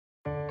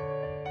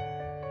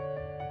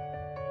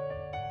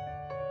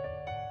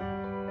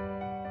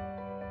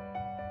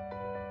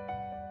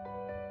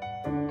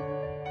Hi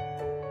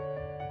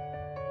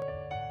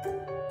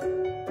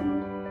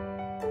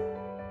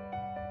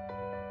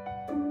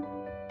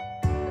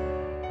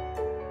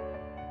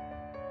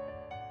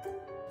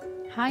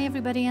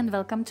everybody and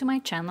welcome to my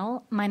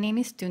channel. My name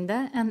is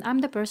Tünde and I'm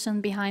the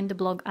person behind the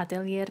blog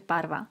Ateliér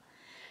Parva.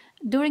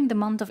 During the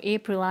month of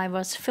April I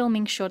was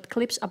filming short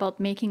clips about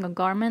making a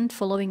garment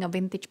following a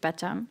vintage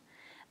pattern.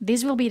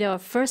 This will be the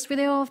first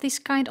video of this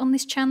kind on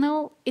this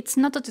channel. It's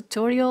not a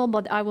tutorial,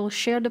 but I will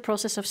share the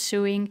process of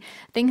sewing,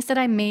 things that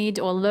I made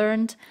or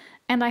learned,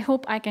 and I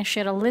hope I can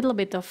share a little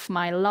bit of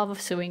my love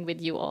of sewing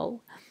with you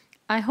all.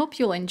 I hope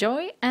you'll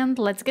enjoy and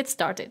let's get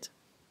started.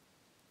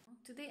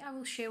 Today I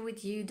will share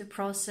with you the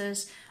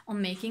process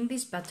on making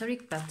this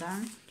batik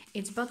pattern.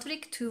 It's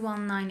batik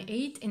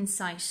 2198 in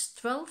size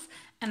 12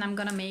 and I'm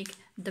gonna make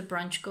the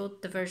brunch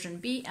coat, the version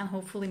B, and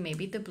hopefully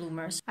maybe the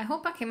bloomers. I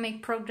hope I can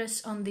make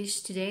progress on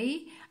this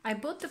today. I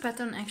bought the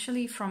pattern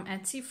actually from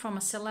Etsy, from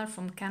a seller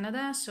from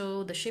Canada,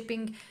 so the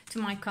shipping to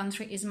my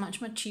country is much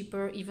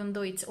cheaper, even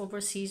though it's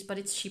overseas, but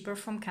it's cheaper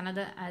from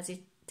Canada as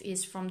it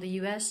is from the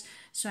US,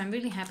 so I'm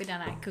really happy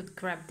that I could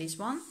grab this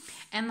one.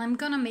 And I'm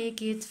gonna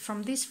make it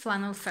from this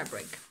flannel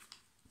fabric.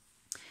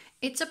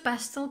 It's a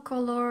pastel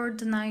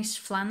colored nice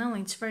flannel.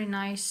 It's very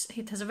nice.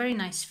 It has a very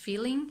nice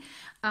feeling,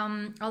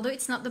 although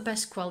it's not the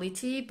best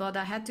quality, but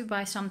I had to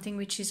buy something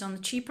which is on the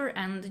cheaper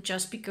end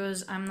just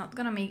because I'm not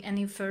gonna make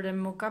any further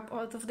mock-up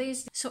out of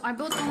this. So I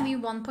bought only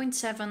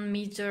 1.7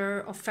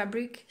 meter of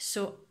fabric,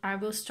 so I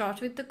will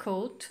start with the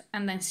coat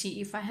and then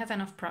see if I have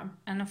enough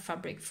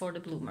fabric for the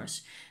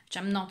bloomers, which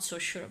I'm not so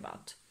sure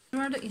about.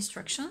 Here are the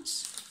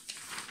instructions.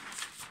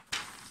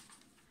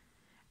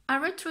 I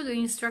read through the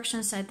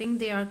instructions. I think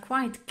they are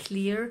quite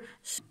clear.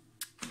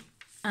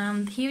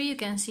 And here you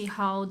can see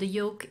how the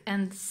yoke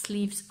and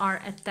sleeves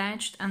are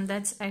attached, and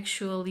that's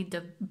actually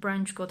the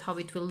brunch coat, how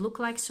it will look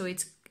like. So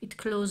it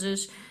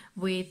closes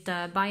with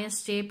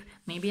bias tape.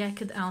 Maybe I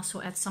could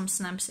also add some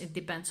snaps. It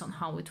depends on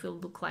how it will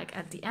look like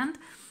at the end.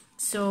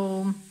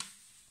 So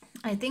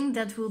I think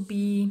that will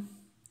be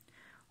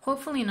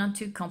hopefully not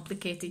too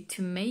complicated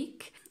to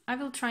make. I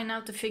will try now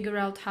to figure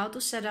out how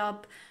to set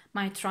up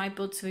my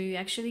tripod so you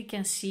actually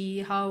can see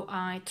how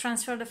I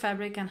transfer the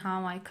fabric and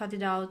how I cut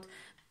it out.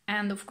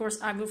 And of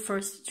course I will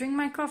first drink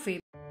my coffee.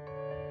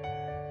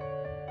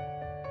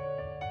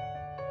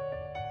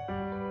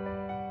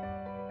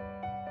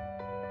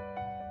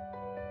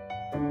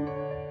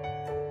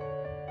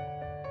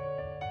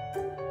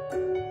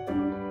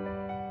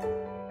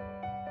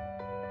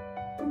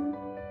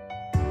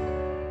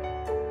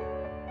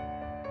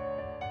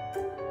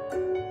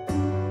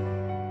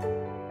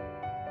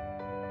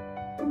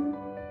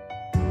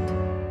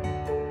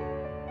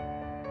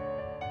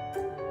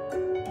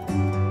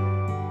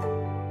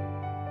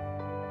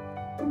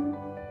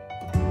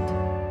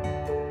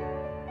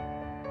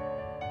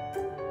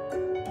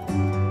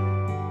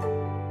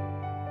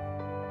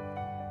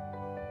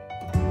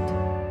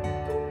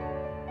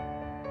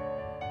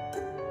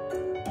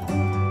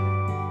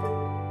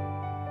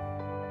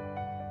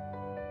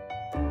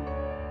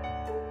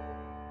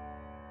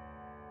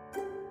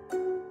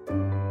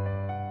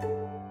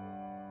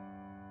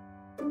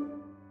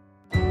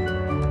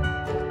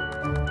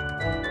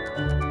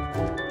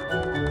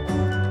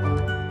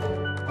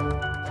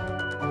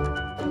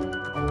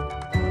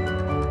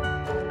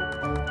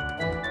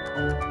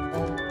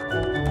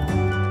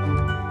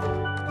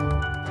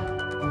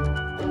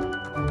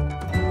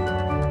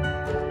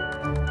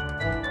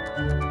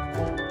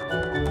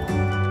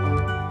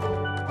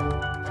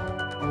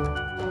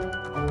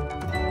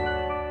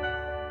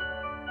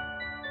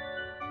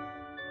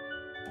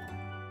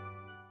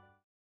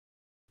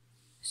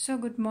 So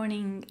good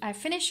morning. I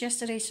finished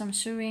yesterday some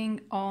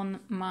sewing on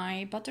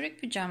my batik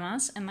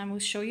pajamas and I will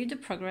show you the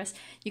progress.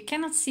 You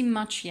cannot see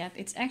much yet.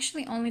 It's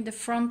actually only the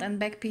front and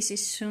back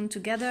pieces sewn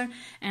together,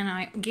 and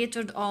I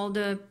gathered all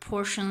the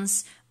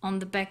portions on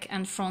the back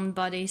and front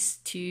bodies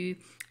to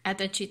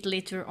attach it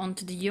later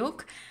onto the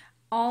yoke.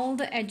 All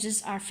the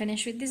edges are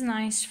finished with this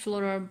nice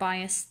floral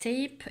bias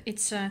tape.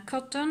 It's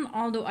cotton,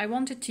 although I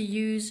wanted to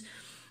use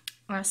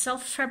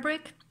self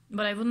fabric,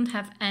 but I wouldn't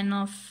have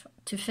enough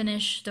to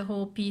finish the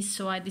whole piece,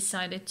 so I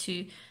decided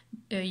to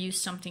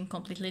use something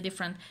completely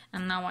different,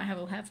 and now I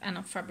will have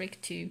enough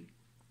fabric to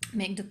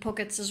make the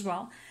pockets as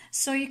well.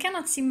 So you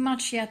cannot see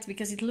much yet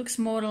because it looks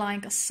more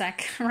like a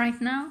sack right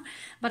now,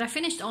 but I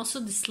finished also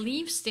the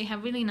sleeves. They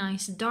have really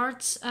nice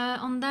darts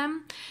on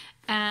them,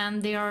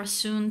 and they are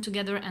sewn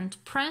together and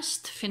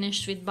pressed,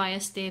 finished with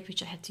bias tape,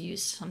 which I had to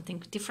use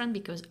something different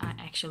because I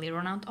actually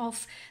ran out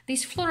of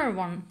this floral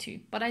one too,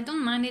 but I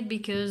don't mind it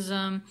because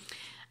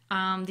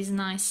this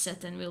nice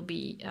satin will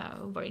be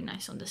very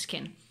nice on the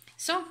skin.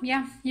 So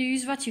yeah, you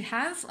use what you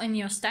have in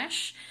your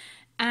stash.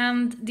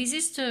 And this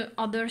is the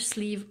other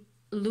sleeve,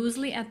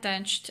 loosely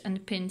attached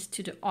and pinned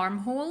to the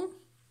armhole.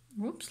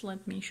 Oops,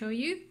 let me show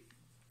you.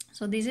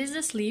 So this is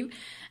the sleeve.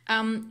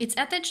 It's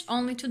attached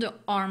only to the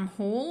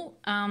armhole,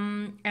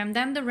 and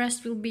then the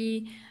rest will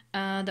be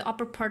the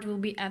upper part will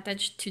be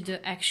attached to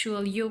the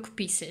actual yoke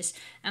pieces,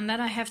 and that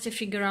I have to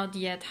figure out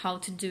yet how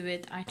to do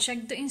it. I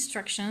checked the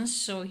instructions,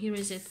 so here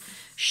is it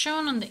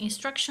shown on the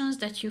instructions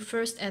that you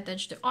first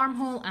attach the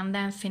armhole and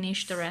then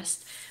finish the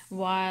rest,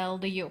 while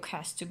the yoke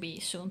has to be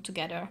sewn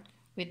together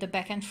with the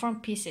back and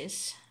front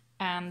pieces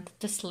and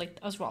the slit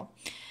as well.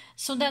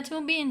 So that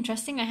will be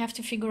interesting. I have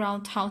to figure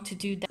out how to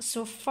do that.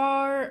 So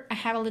far I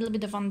have a little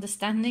bit of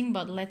understanding,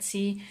 but let's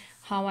see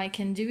how I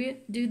can do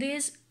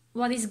this.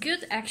 What is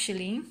good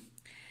actually,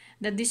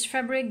 that this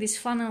fabric, this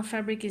flannel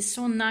fabric, is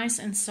so nice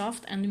and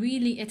soft, and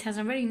really it has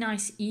a very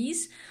nice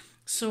ease,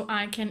 so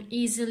I can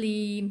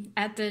easily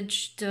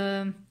attach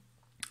the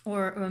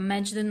or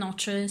match the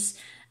notches,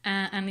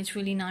 and it's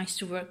really nice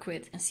to work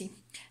with and see.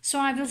 So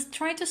I will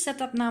try to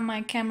set up now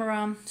my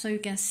camera so you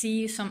can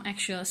see some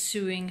actual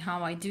sewing,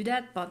 how I do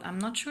that, but I'm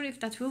not sure if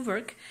that will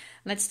work.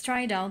 Let's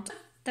try it out.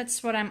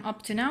 That's what I'm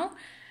up to now.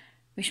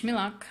 Wish me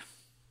luck.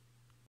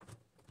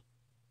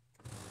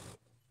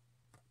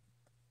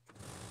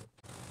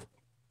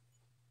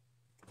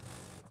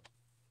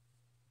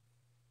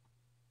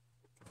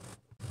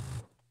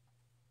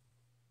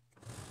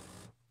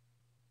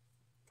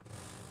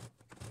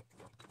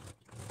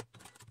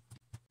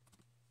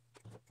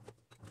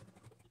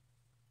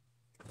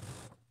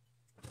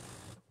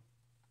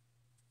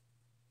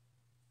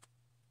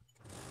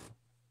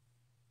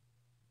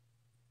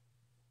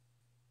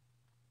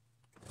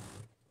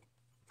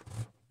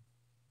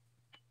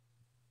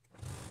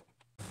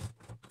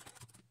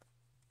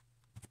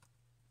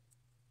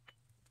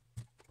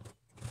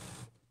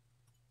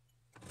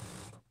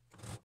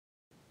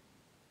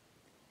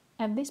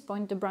 At this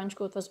point the brunch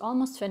coat was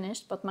almost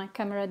finished, but my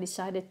camera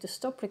decided to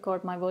stop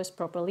record my voice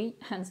properly,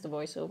 hence the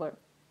voiceover.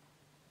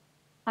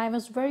 I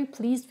was very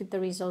pleased with the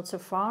result so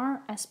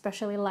far,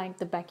 especially like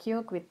the back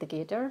yoke with the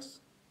gaiters.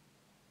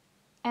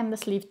 And the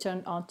sleeve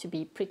turned out to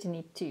be pretty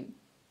neat too.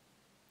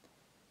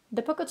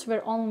 The pockets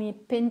were only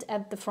pinned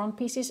at the front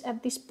pieces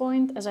at this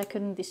point, as I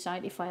couldn't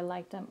decide if I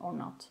liked them or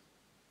not.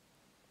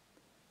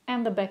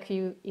 And the back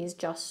view is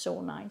just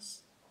so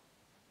nice.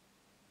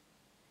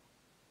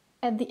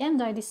 At the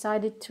end I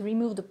decided to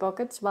remove the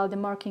pockets while the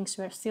markings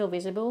were still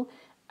visible.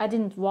 I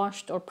didn't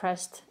wash or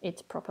pressed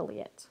it properly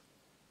yet.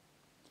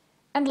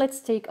 And let's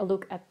take a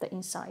look at the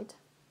inside.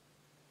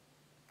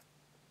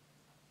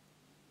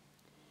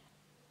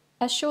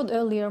 As showed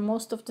earlier,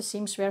 most of the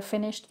seams were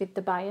finished with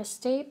the bias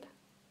tape,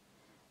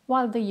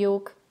 while the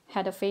yoke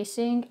had a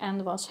facing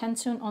and was hand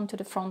sewn onto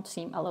the front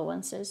seam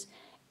allowances.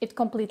 It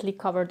completely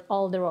covered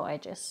all the raw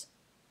edges.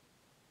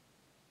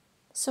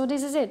 So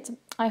this is it.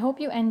 I hope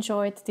you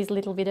enjoyed this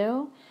little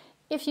video.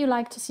 If you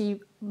like to see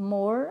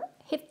more,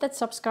 hit that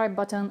subscribe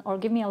button or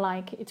give me a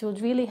like. It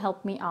would really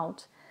help me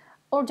out.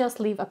 Or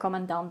just leave a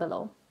comment down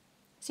below.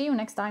 See you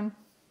next time.